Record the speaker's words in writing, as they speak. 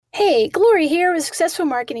Hey, Glory here with Successful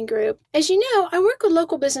Marketing Group. As you know, I work with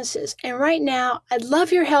local businesses, and right now, I'd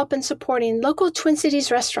love your help in supporting local Twin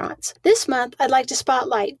Cities restaurants. This month, I'd like to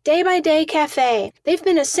spotlight Day by Day Cafe. They've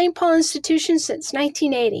been a St. Paul institution since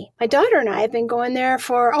 1980. My daughter and I have been going there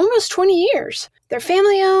for almost 20 years. They're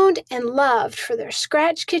family-owned and loved for their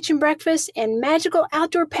scratch kitchen breakfast and magical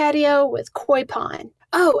outdoor patio with koi pond.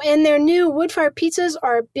 Oh, and their new wood-fired pizzas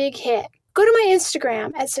are a big hit. Go to my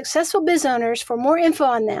Instagram at Successful Biz Owners for more info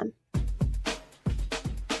on them.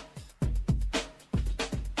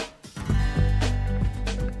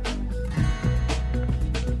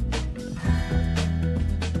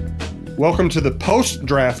 Welcome to the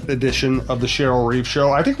post-draft edition of the Cheryl Reeve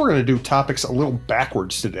Show. I think we're going to do topics a little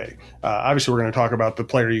backwards today. Obviously, we're going to talk about the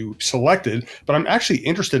player you selected, but I'm actually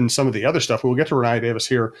interested in some of the other stuff. We'll get to Renee Davis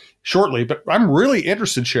here shortly, but I'm really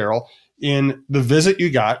interested, Cheryl, in the visit you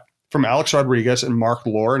got from Alex Rodriguez and Mark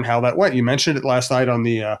Lohr and how that went. You mentioned it last night on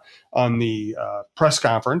the press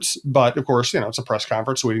conference, but of course, it's a press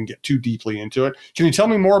conference, so we didn't get too deeply into it. Can you tell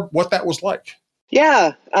me more what that was like?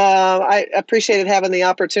 Yeah, I appreciated having the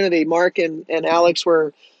opportunity. Mark and Alex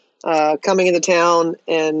were coming into town,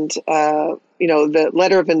 and the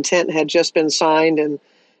letter of intent had just been signed, and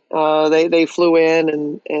they flew in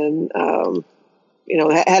and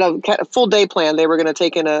had a full day plan. They were going to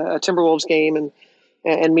take in a Timberwolves game and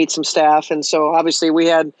meet some staff, and so obviously we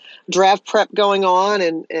had draft prep going on,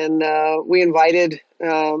 and we invited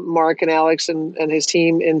Mark and Alex and his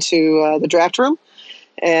team into the draft room.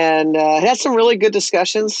 And had some really good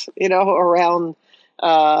discussions, around,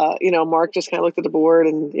 Mark just kind of looked at the board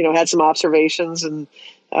and, had some observations. And,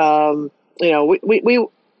 I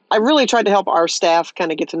really tried to help our staff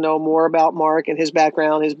kind of get to know more about Mark and his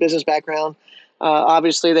background, his business background.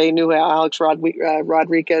 Obviously, they knew who Alex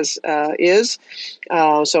Rodriguez is.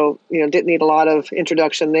 So, didn't need a lot of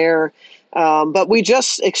introduction there. But we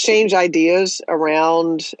just exchanged ideas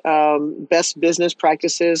around best business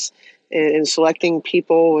practices in selecting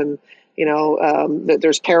people, and that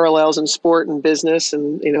there's parallels in sport and business,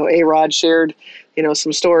 and ARod shared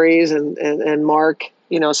some stories, and Mark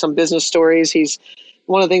some business stories. He's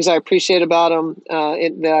one of the things I appreciate about him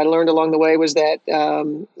that I learned along the way was that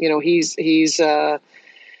he's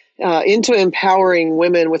into empowering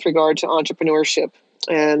women with regard to entrepreneurship,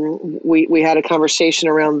 and we had a conversation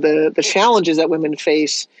around the challenges that women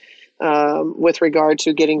face with regard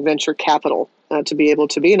to getting venture capital to be able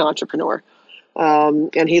to be an entrepreneur.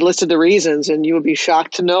 And he listed the reasons, and you would be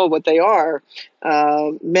shocked to know what they are.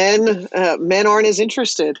 Men aren't as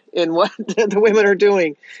interested in what the women are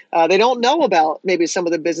doing. They don't know about maybe some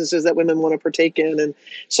of the businesses that women want to partake in. And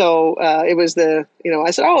so it was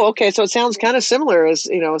I said, oh, okay, so it sounds kind of similar as,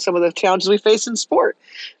 some of the challenges we face in sport,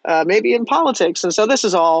 maybe in politics. And so this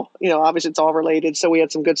is all, obviously it's all related. So we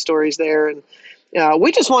had some good stories there. And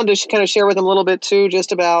we just wanted to kind of share with them a little bit too,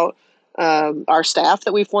 just about our staff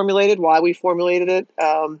that we formulated, why we formulated it,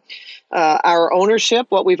 our ownership,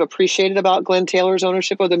 what we've appreciated about Glenn Taylor's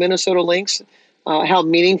ownership of the Minnesota Lynx, how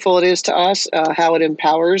meaningful it is to us, how it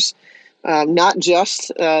empowers not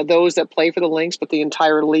just those that play for the Lynx, but the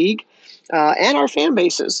entire league and our fan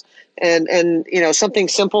bases. And something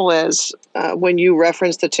simple as when you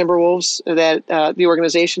reference the Timberwolves, that the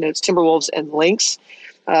organization, it's Timberwolves and Lynx.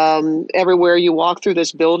 Everywhere you walk through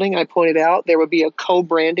this building, I pointed out there would be a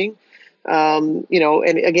co-branding. And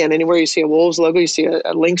again, anywhere you see a Wolves logo, you see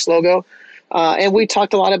a Lynx logo. And we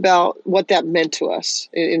talked a lot about what that meant to us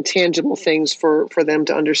in tangible things for them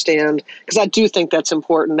to understand, because I do think that's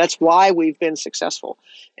important. That's why we've been successful.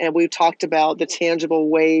 And we've talked about the tangible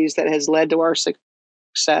ways that has led to our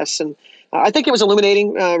success. And I think it was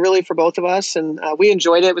illuminating, really, for both of us. And we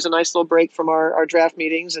enjoyed it. It was a nice little break from our draft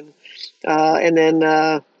meetings. And then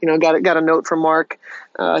got a note from Mark.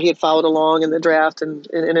 He had followed along in the draft and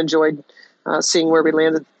enjoyed seeing where we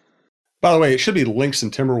landed. By the way, it should be Lynx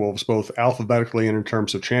and Timberwolves, both alphabetically and in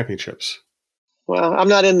terms of championships. Well, I'm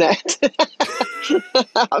not in that.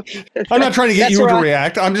 I'm not trying to get you to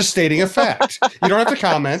react. I'm just stating a fact. You don't have to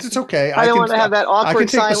comment. It's okay. I don't want to have that awkward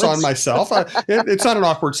silence. I can take this on myself. It's not an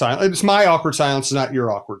awkward silence. It's my awkward silence, not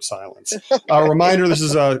your awkward silence. A reminder, this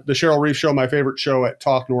is the Cheryl Reeve Show, my favorite show at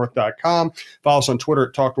talknorth.com. Follow us on Twitter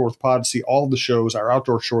at TalkNorthPod to see all of the shows, our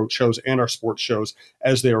outdoor shows and our sports shows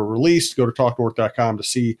as they are released. Go to talknorth.com to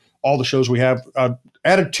see all the shows we have.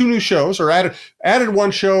 Added 2 new shows, or added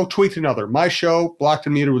 1 show, tweaked another. My show, Blocked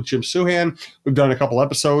and Muted with Jim Suhan. We've done a couple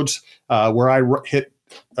episodes where I hit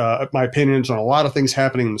my opinions on a lot of things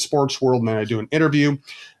happening in the sports world, and then I do an interview.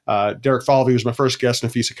 Derek Falvey was my first guest,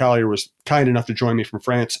 and Nafisa Collier was kind enough to join me from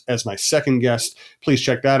France as my second guest. Please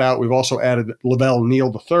check that out. We've also added Lavelle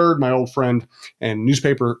Neal III, my old friend and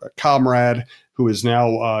newspaper comrade, who is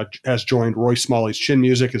now has joined Roy Smalley's Chin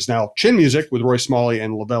Music, is now Chin Music with Roy Smalley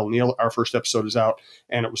and Lavelle Neal. Our first episode is out,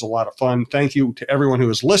 and it was a lot of fun. Thank you to everyone who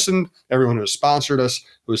has listened, everyone who has sponsored us,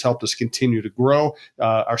 who has helped us continue to grow.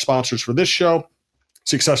 Our sponsors for this show: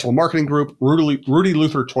 Successful Marketing Group, Rudy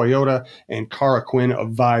Luther Toyota, and Cara Quinn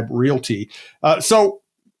of Vibe Realty. So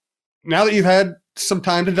now that you've had some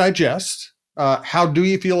time to digest, how do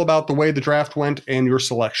you feel about the way the draft went and your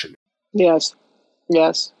selection? Yes.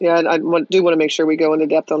 Yeah, I do want to make sure we go into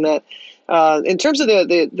depth on that. In terms of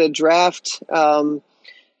the draft,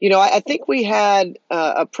 I think we had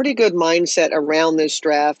a pretty good mindset around this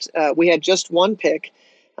draft. We had just one pick,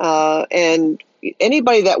 and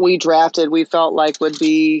anybody that we drafted, we felt like would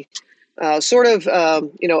be sort of,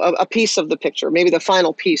 a piece of the picture, maybe the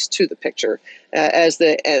final piece to the picture, as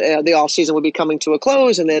the off season would be coming to a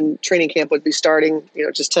close, and then training camp would be starting,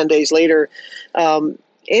 just 10 days later.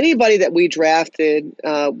 Anybody that we drafted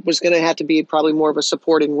was going to have to be probably more of a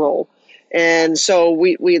supporting role. And so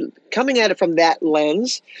we coming at it from that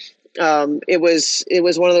lens, it was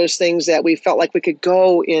one of those things that we felt like we could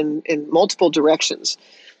go in multiple directions.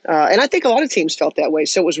 And I think a lot of teams felt that way.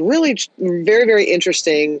 So it was really very, very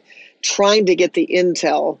interesting trying to get the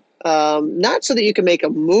intel, not so that you could make a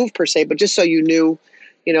move per se, but just so you knew,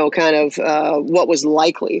 kind of what was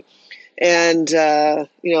likely. And,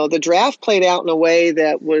 the draft played out in a way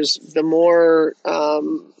that was the more,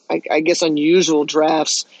 I guess, unusual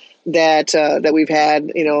drafts that we've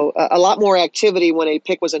had. A lot more activity when a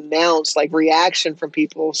pick was announced, like reaction from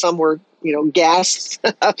people. Some were, gasps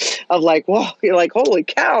of like, whoa, you're like, holy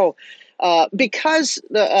cow. Because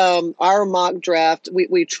our mock draft,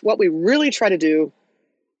 what we really try to do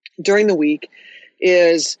during the week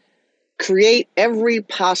is create every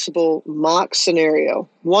possible mock scenario,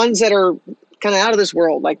 ones that are kind of out of this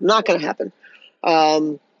world, like not going to happen.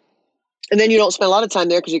 And then you don't spend a lot of time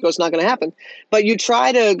there because you go, it's not going to happen. But you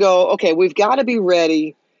try to go, okay, we've got to be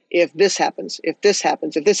ready if this happens, if this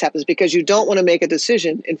happens, if this happens, because you don't want to make a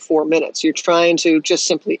decision in 4 minutes. You're trying to just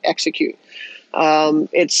simply execute.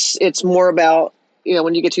 It's more about,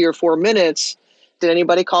 when you get to your 4 minutes, did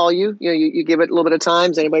anybody call you? You give it a little bit of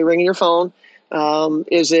time. Is anybody ringing your phone?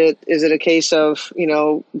 Is it a case of,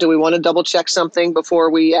 do we want to double check something before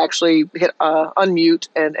we actually hit unmute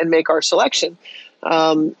and make our selection?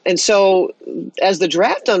 And so as the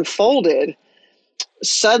draft unfolded,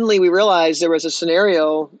 suddenly we realized there was a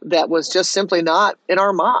scenario that was just simply not in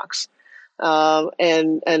our mocks. A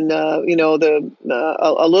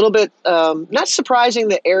little bit, not surprising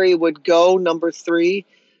that Ari would go number 3.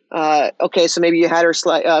 Okay. So maybe you had her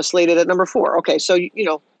slated at number 4. Okay. So,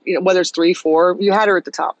 whether it's 3, 4, you had her at the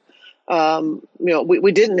top.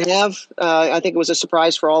 We didn't have, I think it was a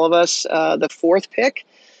surprise for all of us, the 4th pick,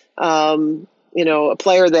 a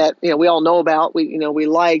player that, we all know about, we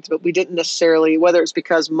liked, but we didn't necessarily, whether it's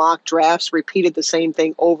because mock drafts repeated the same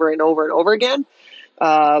thing over and over and over again.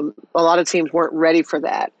 A lot of teams weren't ready for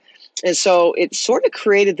that. And so it sort of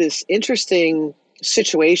created this interesting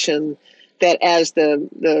situation that as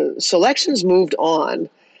the selections moved on,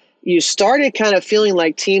 you started kind of feeling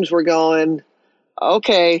like teams were going,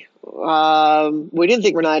 okay, we didn't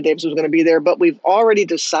think Renaya Davis was going to be there, but we've already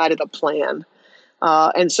decided a plan.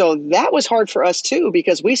 And so that was hard for us too,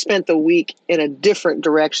 because we spent the week in a different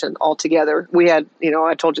direction altogether. We had,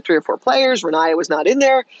 I told you 3 or 4 players. Renaya was not in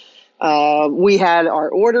there. We had our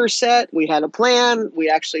order set. We had a plan. We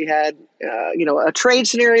actually had, a trade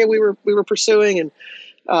scenario we were pursuing, and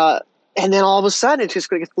then all of a sudden it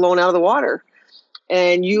just gets blown out of the water.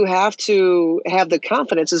 And you have to have the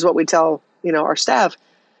confidence, is what we tell, our staff.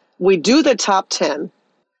 We do the top 10,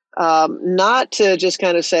 not to just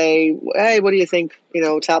kind of say, hey, what do you think?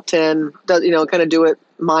 Top 10, kind of do it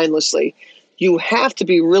mindlessly. You have to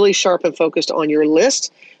be really sharp and focused on your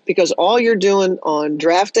list, because all you're doing on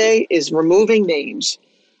draft day is removing names.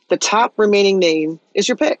 The top remaining name is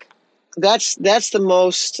your pick. That's the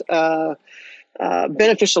most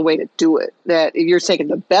beneficial way to do it, that you're taking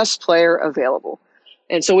the best player available.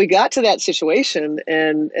 And so we got to that situation,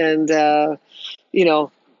 and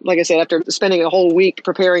like I said, after spending a whole week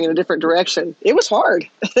preparing in a different direction, it was hard.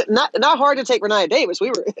 not hard to take Renaya Davis. We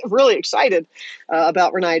were really excited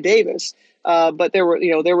about Renaya Davis, but there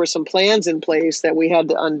were some plans in place that we had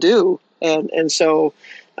to undo, and so,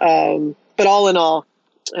 but all in all,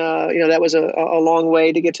 that was a long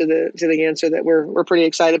way to get to the answer that we're pretty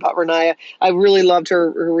excited about Renaya. I really loved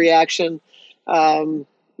her reaction.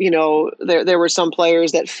 there were some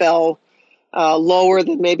players that fell lower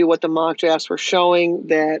than maybe what the mock drafts were showing,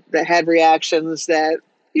 that had reactions that,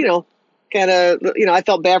 kind of, I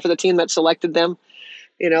felt bad for the team that selected them.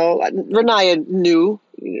 Renaya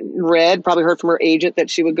probably heard from her agent that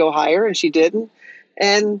she would go higher, and she didn't.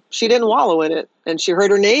 And she didn't wallow in it. And she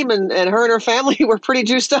heard her name, and her and her family were pretty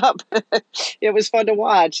juiced up. It was fun to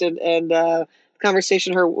watch. And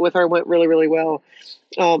conversation with her went really, really well.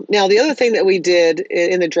 Now, the other thing that we did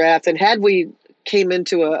in the draft, and had we come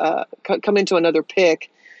into another pick,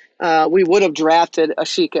 we would have drafted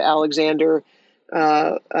Ashika Alexander,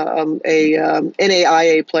 a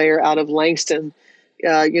NAIA player out of Langston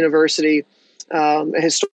University, a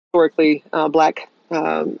historically black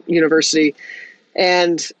university.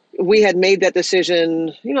 And we had made that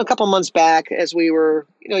decision, a couple months back, as we were,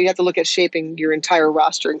 you have to look at shaping your entire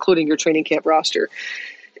roster, including your training camp roster.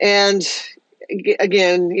 And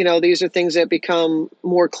again, these are things that become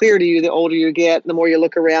more clear to you the older you get, the more you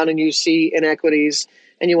look around and you see inequities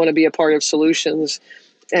and you want to be a part of solutions.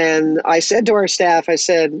 And I said to our staff,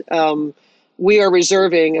 we are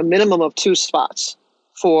reserving a minimum of 2 spots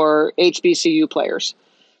for HBCU players.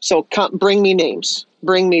 So bring me names,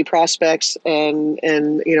 bring me prospects. And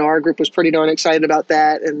our group was pretty darn excited about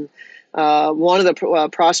that. And one of the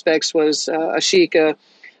prospects was Ashika.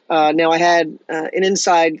 Now, I had an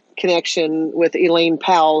inside connection with Elaine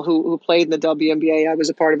Powell, who played in the WNBA. I was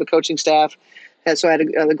a part of a coaching staff, and so I had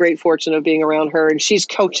the great fortune of being around her, and she's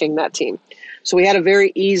coaching that team. So we had a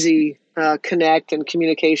very easy connect and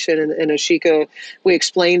communication. And Ashika, we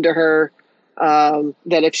explained to her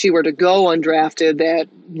that if she were to go undrafted, that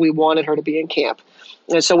we wanted her to be in camp.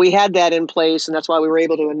 And so we had that in place, and that's why we were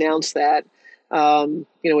able to announce that,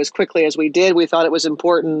 as quickly as we did. We thought it was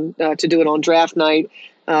important to do it on draft night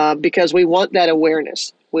because we want that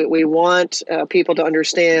awareness. We want people to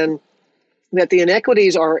understand that the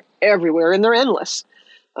inequities are everywhere and they're endless.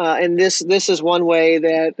 And this is one way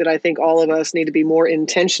that I think all of us need to be more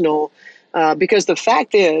intentional because the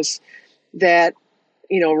fact is that,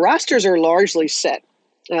 rosters are largely set.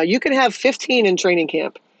 You can have 15 in training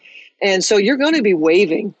camp. And so you're going to be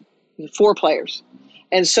waiving 4 players.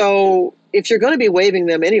 And so if you're going to be waiving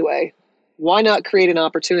them anyway, why not create an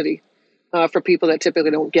opportunity for people that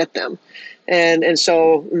typically don't get them? And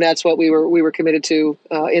so that's what we were committed to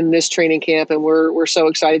in this training camp. And we're so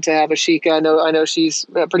excited to have Ashika. I know she's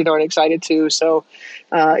pretty darn excited too. So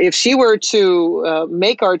if she were to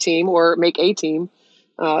make our team or make a team,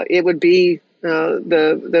 it would be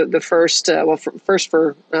the first, first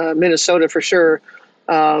for Minnesota for sure.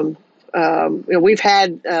 We've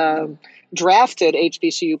had drafted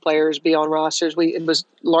HBCU players be on rosters. It was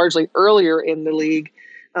largely earlier in the league,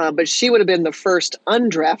 but she would have been the first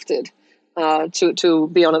undrafted to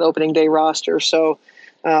be on an opening day roster. So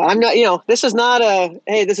I'm not, this is not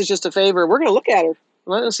hey, this is just a favor. We're going to look at her.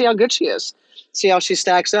 Let's see how good she is. See how she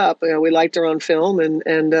stacks up. We liked her on film, and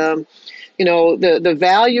the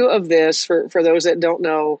value of this for those that don't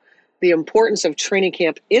know, the importance of training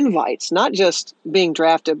camp invites, not just being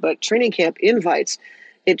drafted, but training camp invites.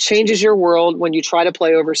 It changes your world when you try to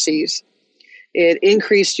play overseas. It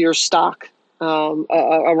increased your stock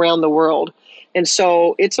around the world. And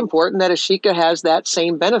so it's important that Ashika has that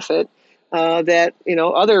same benefit that,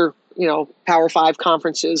 other, Power 5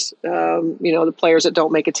 conferences, the players that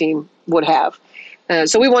don't make a team would have.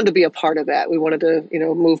 So we wanted to be a part of that. We wanted to,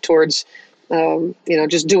 move towards,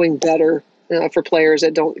 just doing better for players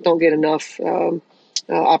that don't get enough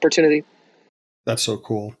opportunity. That's so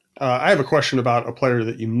cool. I have a question about a player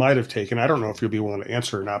that you might have taken. I don't know if you'll be willing to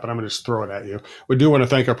answer or not, but I'm going to just throw it at you. We do want to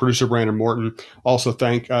thank our producer, Brandon Morton. Also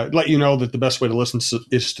let you know that the best way to listen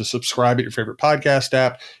is to subscribe at your favorite podcast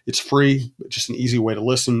app. It's free, just an easy way to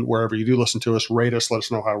listen wherever you do listen to us. Rate us, let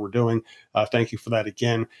us know how we're doing. Thank you for that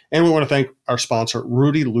again. And we want to thank our sponsor,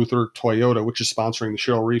 Rudy Luther Toyota, which is sponsoring the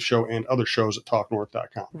Cheryl Reeve Show and other shows at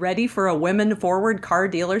TalkNorth.com. Ready for a women-forward car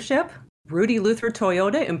dealership? Rudy Luther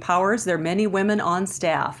Toyota empowers their many women on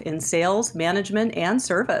staff in sales, management, and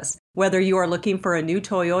service. Whether you are looking for a new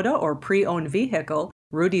Toyota or pre-owned vehicle,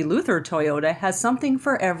 Rudy Luther Toyota has something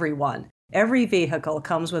for everyone. Every vehicle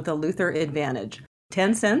comes with a Luther Advantage.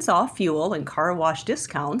 10 cents off fuel and car wash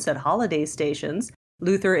discounts at holiday stations,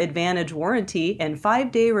 Luther Advantage warranty, and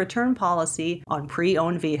 5-day return policy on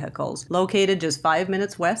pre-owned vehicles. Located just 5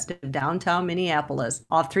 minutes west of downtown Minneapolis,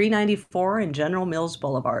 off 394 and General Mills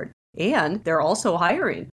Boulevard. And they're also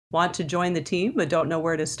hiring. Want to join the team but don't know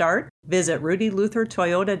where to start? Visit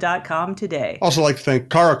rudyluthertoyota.com today. Also like to thank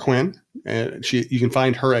Cara Quinn. You can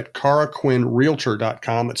find her at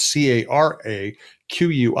caraquinnrealtor.com. It's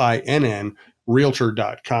CARAQUINN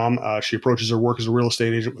realtor.com. She approaches her work as a real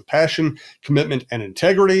estate agent with passion, commitment, and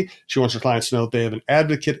integrity. She wants her clients to know that they have an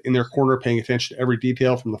advocate in their corner paying attention to every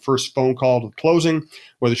detail from the first phone call to the closing.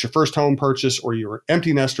 Whether it's your first home purchase or you're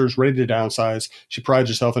empty nesters ready to downsize, she prides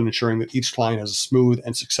herself in ensuring that each client has a smooth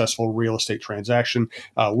and successful real estate transaction.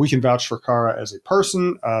 We can vouch for Cara as a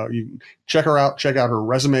person. You can check her out, check out her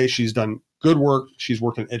resume. She's done good work. She's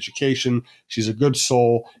worked in education. She's a good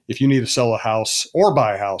soul. If you need to sell a house or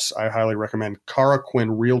buy a house, I highly recommend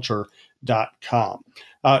CaraQuinnRealtor.com.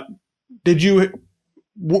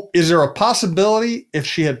 Is there a possibility if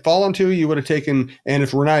she had fallen to you would have taken, and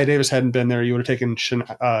if Renaya Davis hadn't been there, you would have taken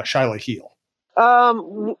Shyla Heel?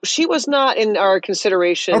 She was not in our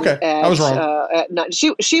consideration. Okay, I was wrong.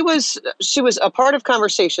 She was a part of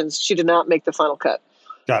conversations. She did not make the final cut.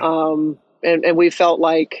 Got it. And we felt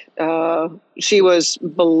like she was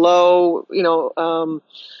below,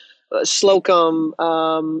 Slocum,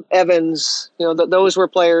 Evans. Those were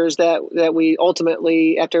players that we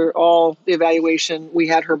ultimately, after all the evaluation, we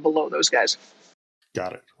had her below those guys.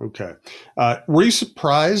 Got it. Okay. Were you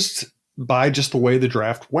surprised by just the way the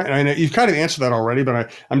draft went? I know you've kind of answered that already,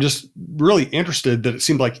 but I'm just really interested that it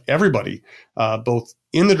seemed like everybody, both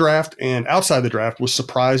in the draft and outside the draft, was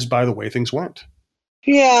surprised by the way things went.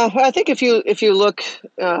 Yeah, I think if you look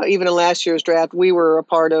even in last year's draft, we were a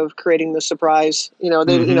part of creating the surprise.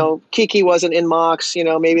 Kiki wasn't in mocks.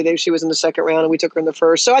 Maybe she was in the second round and we took her in the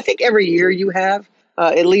first. So I think every year you have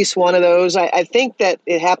at least one of those. I think that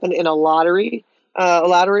it happened in a lottery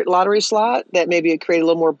slot that maybe it created a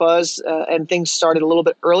little more buzz and things started a little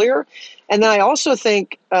bit earlier. And then I also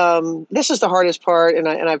think this is the hardest part, and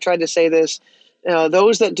I've tried to say this.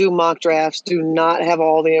 Those that do mock drafts do not have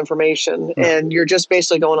all the information, and you're just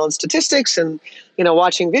basically going on statistics and,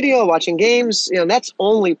 watching video, watching games, that's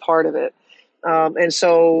only part of it. And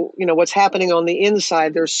so, what's happening on the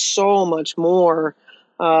inside, there's so much more,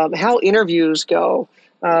 how interviews go,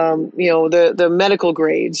 the medical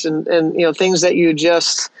grades and things that you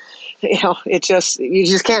just, you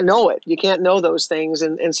just can't know it. You can't know those things.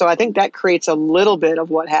 And so I think that creates a little bit of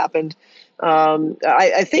what happened.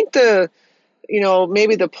 I think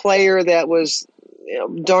maybe the player that was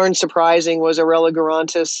darn surprising was Arella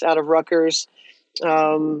Garantis out of Rutgers.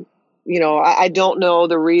 I don't know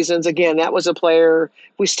the reasons. Again, that was a player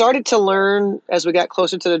we started to learn as we got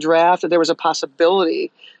closer to the draft that there was a possibility.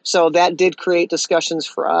 So that did create discussions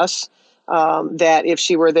for us that if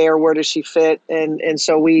she were there, where does she fit? And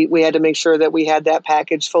so we had to make sure that we had that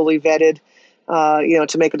package fully vetted,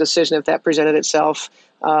 to make a decision if that presented itself.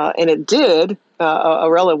 And it did.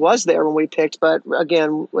 Arella was there when we picked, but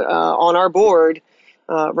again, on our board,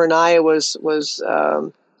 Renaya was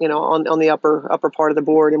on the upper part of the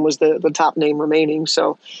board and was the top name remaining.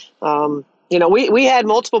 So, we had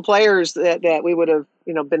multiple players that we would have,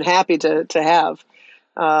 been happy to have.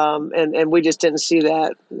 And we just didn't see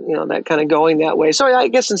that, that kind of going that way. So I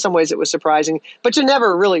guess in some ways it was surprising, but you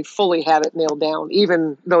never really fully have it nailed down,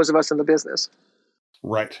 even those of us in the business.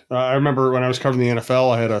 Right. I remember when I was covering the NFL,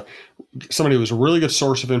 I had somebody who was a really good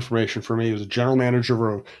source of information for me. He was a general manager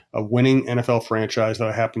of a winning NFL franchise that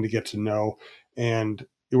I happened to get to know. And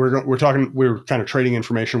we were kind of trading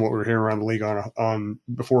information, what we were hearing around the league on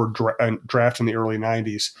before draft in the early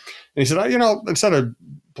 90s. And he said, instead of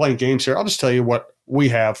playing games here, I'll just tell you what we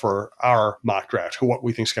have for our mock draft, what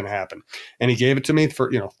we think is going to happen. And he gave it to me for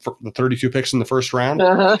the 32 picks in the first round.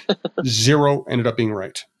 Uh-huh. 0 ended up being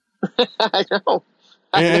right. I know.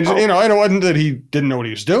 And, it wasn't that he didn't know what he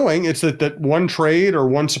was doing. It's that one trade or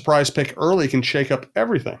one surprise pick early can shake up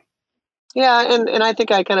everything. Yeah, and I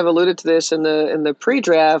think I kind of alluded to this in the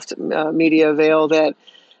pre-draft media veil that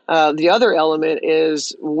the other element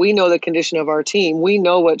is we know the condition of our team. We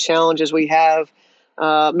know what challenges we have,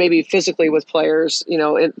 maybe physically with players.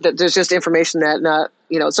 There's just information that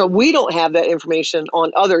so we don't have that information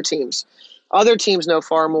on other teams. Other teams know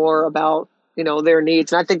far more about their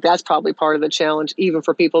needs. And I think that's probably part of the challenge, even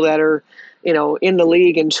for people that are, in the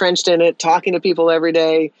league, entrenched in it, talking to people every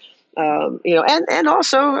day. And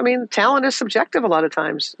also, talent is subjective a lot of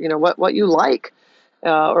times, what you like,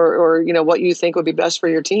 or what you think would be best for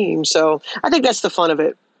your team. So I think that's the fun of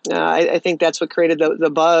it. I think that's what created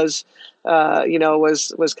the buzz,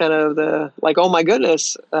 was kind of the, like, oh my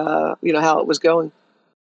goodness, how it was going.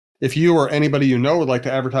 If you or anybody you know would like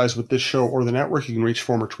to advertise with this show or the network, you can reach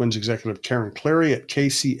former Twins executive Karen Cleary at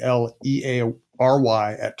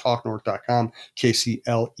KCLEARY@talknorth.com,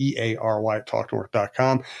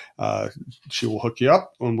 KCLEARY@talknorth.com. She will hook you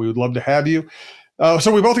up, and we would love to have you.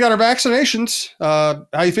 So we both got our vaccinations. How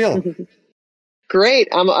you feeling? Great.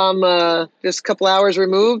 I'm just a couple hours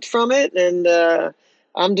removed from it, and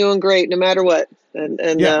I'm doing great no matter what. And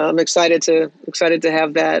I'm excited to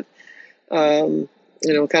have that, kind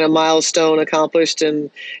of milestone accomplished, and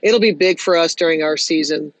it'll be big for us during our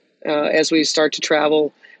season as we start to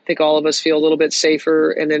travel. I think all of us feel a little bit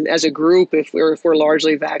safer, and then as a group, if we're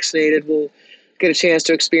largely vaccinated, we'll get a chance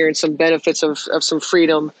to experience some benefits of some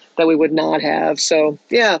freedom that we would not have. So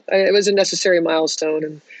yeah, it was a necessary milestone,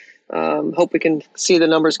 and hope we can see the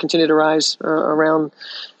numbers continue to rise around,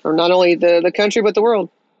 or not only the country but the world.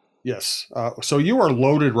 Yes. So you are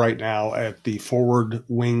loaded right now at the forward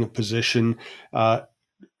wing position.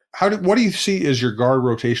 What do you see as your guard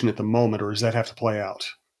rotation at the moment, or does that have to play out?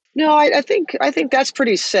 No, I think that's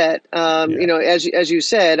pretty set. As you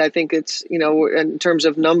said, I think it's, in terms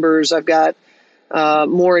of numbers, I've got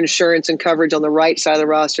more insurance and coverage on the right side of the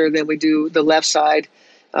roster than we do the left side,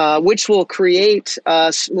 which will create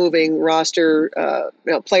us moving roster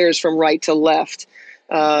players from right to left.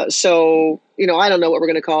 So I don't know what we're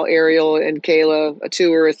going to call Ariel and Kayla, a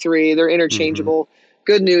 2 or a 3. They're interchangeable. Mm-hmm.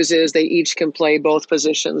 Good news is they each can play both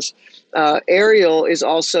positions. Ariel is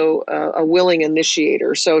also a willing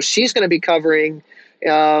initiator, so she's going to be covering,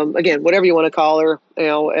 again, whatever you want to call her,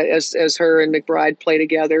 as her and McBride play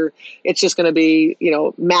together. It's just going to be,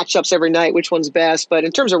 matchups every night, which one's best. But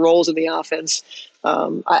in terms of roles in the offense,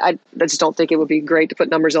 I just don't think it would be great to put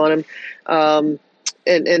numbers on him.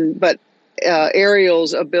 But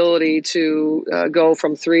Ariel's ability to go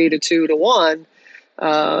from 3 to 2 to 1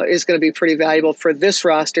 is going to be pretty valuable for this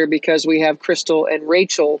roster, because we have Crystal and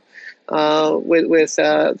Rachel with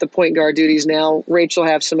the point guard duties now. Rachel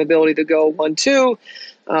have some ability to go 1-2.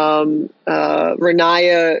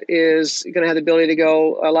 Renaya is going to have the ability to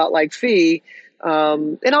go a lot like Fee.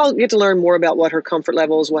 And I'll get to learn more about what her comfort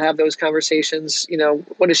levels. We'll have those conversations.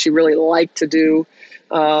 What does she really like to do?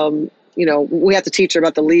 We have to teach her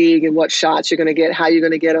about the league and what shots you're going to get, how you're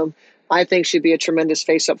going to get them. I think she'd be a tremendous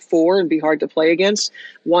face-up 4 and be hard to play against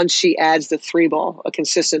once she adds the 3 ball, a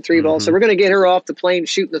consistent 3 ball. So we're going to get her off the plane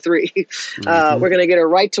shooting the 3. We're going to get her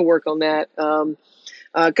right to work on that.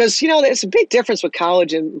 Because, there's a big difference with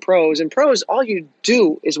college and pros. In pros, all you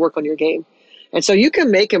do is work on your game. And so you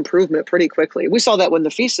can make improvement pretty quickly. We saw that when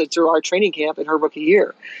Nafisa through our training camp in her rookie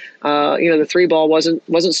year. The 3 ball wasn't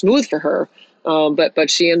smooth for her, but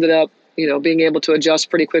she ended up, being able to adjust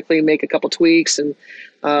pretty quickly, make a couple tweaks. And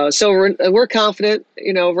so we're confident.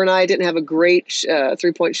 Renaya didn't have a great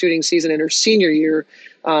 3-point shooting season in her senior year,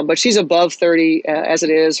 but she's above 30 as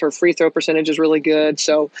it is. Her free throw percentage is really good.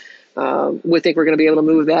 So we think we're going to be able to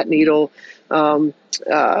move that needle. I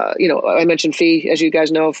mentioned Fee, as you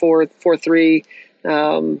guys know, 4-3.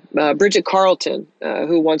 Bridget Carlton,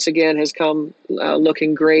 who once again has come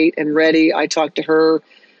looking great and ready. I talked to her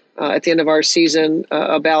at the end of our season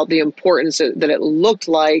about the importance that it looked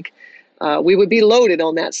like we would be loaded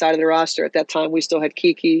on that side of the roster. At that time, we still had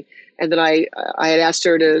Kiki, and then I had asked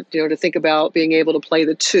her to think about being able to play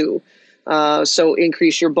the 2. So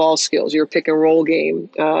increase your ball skills, your pick and roll game,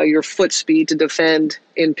 your foot speed to defend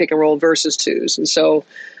in pick and roll versus 2s. And so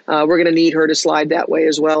we're going to need her to slide that way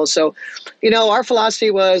as well. So, our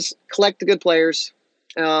philosophy was collect the good players.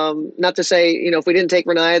 Not to say, if we didn't take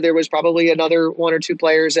Renaya, there was probably another 1 or 2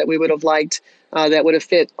 players that we would have liked that would have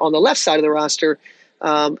fit on the left side of the roster.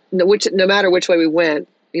 No matter which way we went,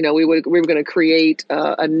 we were going to create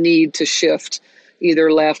a need to shift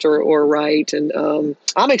either left or right. And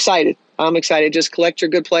I'm excited. Just collect your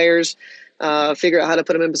good players, figure out how to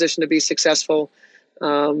put them in position to be successful.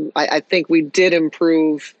 I think we did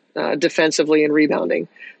improve defensively and rebounding,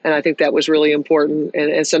 and I think that was really important.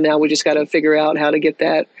 And so now we just got to figure out how to get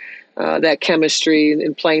that chemistry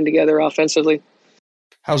and playing together offensively.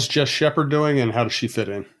 How's Jess Shepard doing, and how does she fit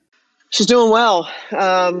in? She's doing well.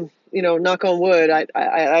 Knock on wood.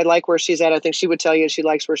 I like where she's at. I think she would tell you she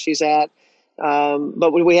likes where she's at.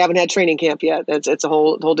 But we haven't had training camp yet. It's a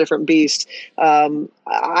whole different beast.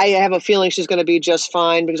 I have a feeling she's going to be just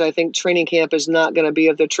fine, because I think training camp is not going to be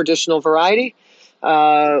of the traditional variety.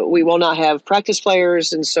 We will not have practice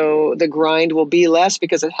players, and so the grind will be less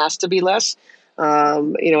because it has to be less.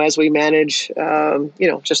 As we manage,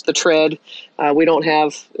 just the tread. We don't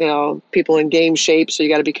have, people in game shape, so you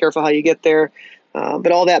got to be careful how you get there.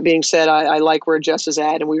 But all that being said, I like where Jess is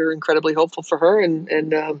at, and we were incredibly hopeful for her.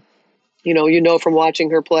 And from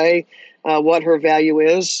watching her play, what her value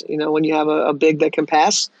is, when you have a big that can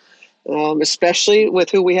pass, especially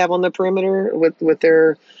with who we have on the perimeter, with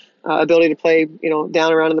their ability to play,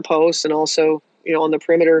 down around in the post, and also, on the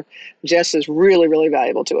perimeter. Jess is really, really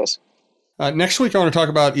valuable to us. Next week, I want to talk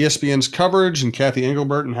about ESPN's coverage and Kathy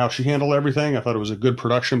Engelbert and how she handled everything. I thought it was a good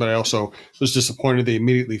production, but I also was disappointed they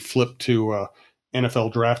immediately flipped to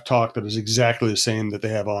NFL draft talk that is exactly the same that they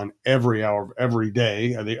have on every hour of every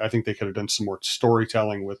day. I think they could have done some more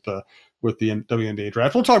storytelling with the WNBA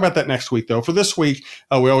draft. We'll talk about that next week, though. For this week,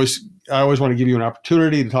 I always want to give you an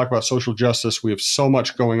opportunity to talk about social justice. We have so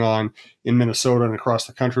much going on in Minnesota and across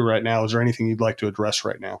the country right now. Is there anything you'd like to address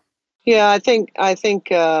right now? Yeah, I think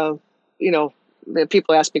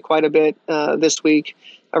people ask me quite a bit this week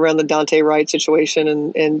around the Dante Wright situation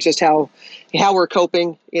and just how we're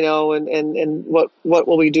coping, and what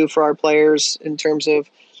will we do for our players in terms of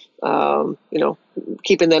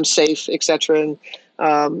keeping them safe, et cetera. And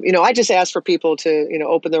I just ask for people to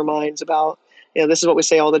open their minds about, this is what we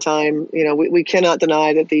say all the time. We cannot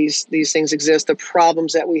deny that these things exist. The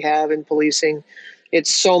problems that we have in policing,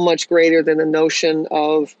 it's so much greater than the notion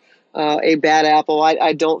of a bad apple.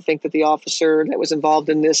 I don't think that the officer that was involved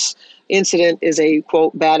in this incident is a,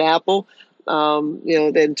 quote, bad apple,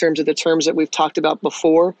 in terms of the terms that we've talked about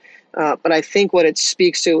before. But I think what it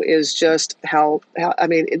speaks to is just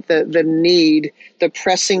the need, the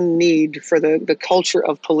pressing need for the culture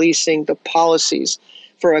of policing, the policies,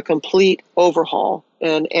 for a complete overhaul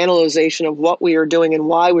and analyzation of what we are doing and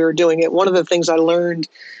why we are doing it. One of the things I learned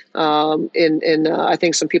I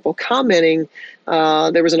think some people commenting,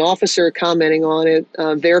 there was an officer commenting on it,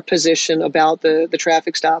 their position about the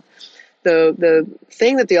traffic stop. The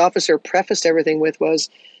thing that the officer prefaced everything with was,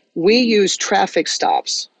 we use traffic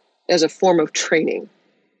stops as a form of training.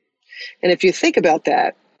 And if you think about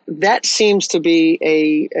that, that seems to be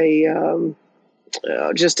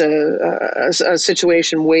just a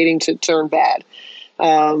situation waiting to turn bad.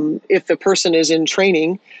 If the person is in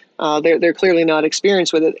training, they're clearly not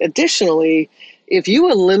experienced with it. Additionally, if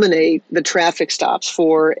you eliminate the traffic stops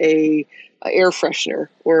for a air freshener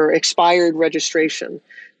or expired registration,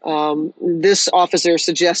 this officer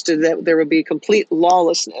suggested that there would be complete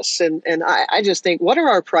lawlessness. And I just think, what are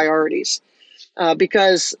our priorities?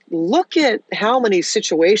 Because look at how many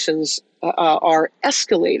situations are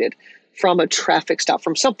escalated from a traffic stop,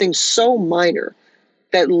 from something so minor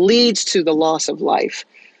that leads to the loss of life.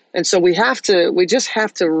 And so we just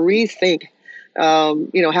have to rethink,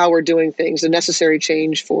 how we're doing things, the necessary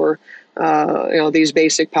change for, these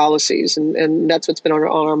basic policies. And that's what's been on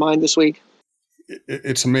our mind this week.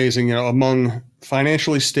 It's amazing, among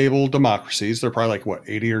financially stable democracies, they're probably like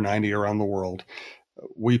 80 or 90 around the world.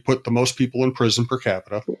 We put the most people in prison per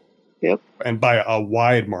capita. Yep. And by a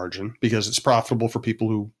wide margin, because it's profitable for people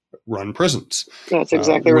who run prisons. That's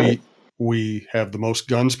exactly right. We have the most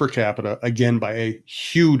guns per capita, again, by a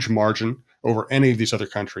huge margin over any of these other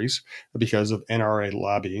countries because of NRA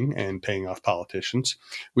lobbying and paying off politicians.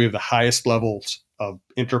 We have the highest levels of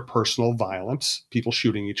interpersonal violence, people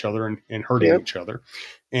shooting each other and hurting each other.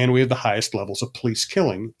 And we have the highest levels of police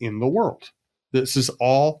killing in the world. This is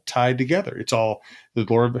all tied together. It's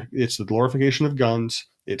the glorification of guns.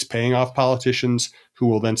 It's paying off politicians who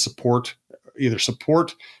will then support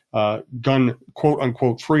gun quote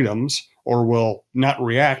unquote freedoms, or will not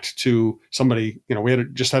react to somebody. We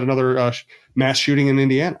just had another mass shooting in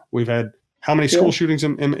Indiana. We've had how many school shootings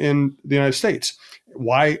in the United States?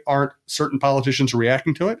 Why aren't certain politicians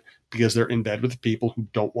reacting to it? Because they're in bed with the people who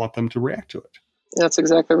don't want them to react to it. That's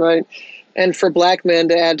exactly right. And for black men,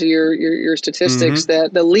 to add to your statistics,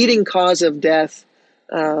 that the leading cause of death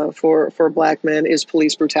for black men is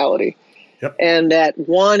police brutality. Yep. And that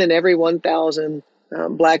 1 in every 1,000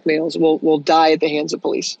 black males will die at the hands of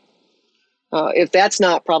police. If that's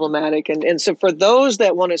not problematic. And so for those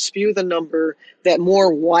that want to spew the number that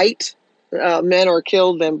more white men are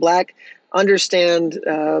killed than black, understand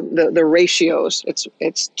the ratios. It's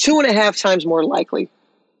 2.5 times more likely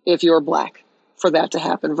if you're black for that to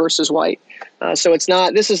happen versus white. So it's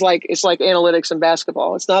like analytics in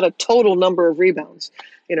basketball. It's not a total number of rebounds.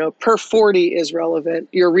 Per 40 is relevant.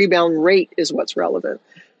 Your rebound rate is what's relevant.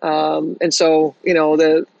 And so,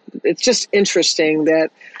 it's just interesting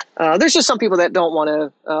that there's just some people that don't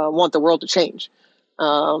want the world to change.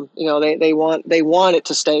 They want it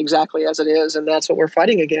to stay exactly as it is, and that's what we're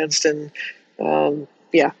fighting against. And you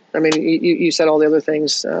said all the other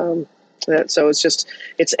things. So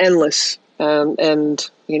it's endless. And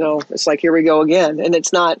it's like, here we go again. And it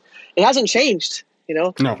hasn't changed,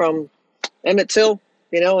 No. From Emmett Till,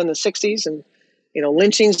 in the 60s and,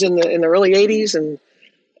 lynchings in the early 80s. And,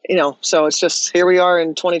 so it's just, here we are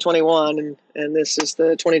in 2021 and this is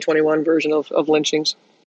the 2021 version of lynchings.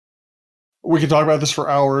 We could talk about this for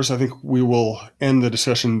hours. I think we will end the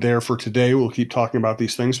discussion there for today. We'll keep talking about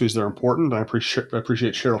these things because they're important. I appreciate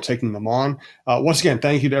Cheryl taking them on. Once again,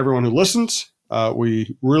 thank you to everyone who listens.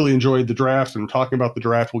 We really enjoyed the draft and talking about the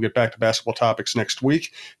draft. We'll get back to basketball topics next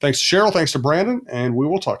week. Thanks to Cheryl. Thanks to Brandon. And we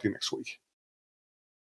will talk to you next week.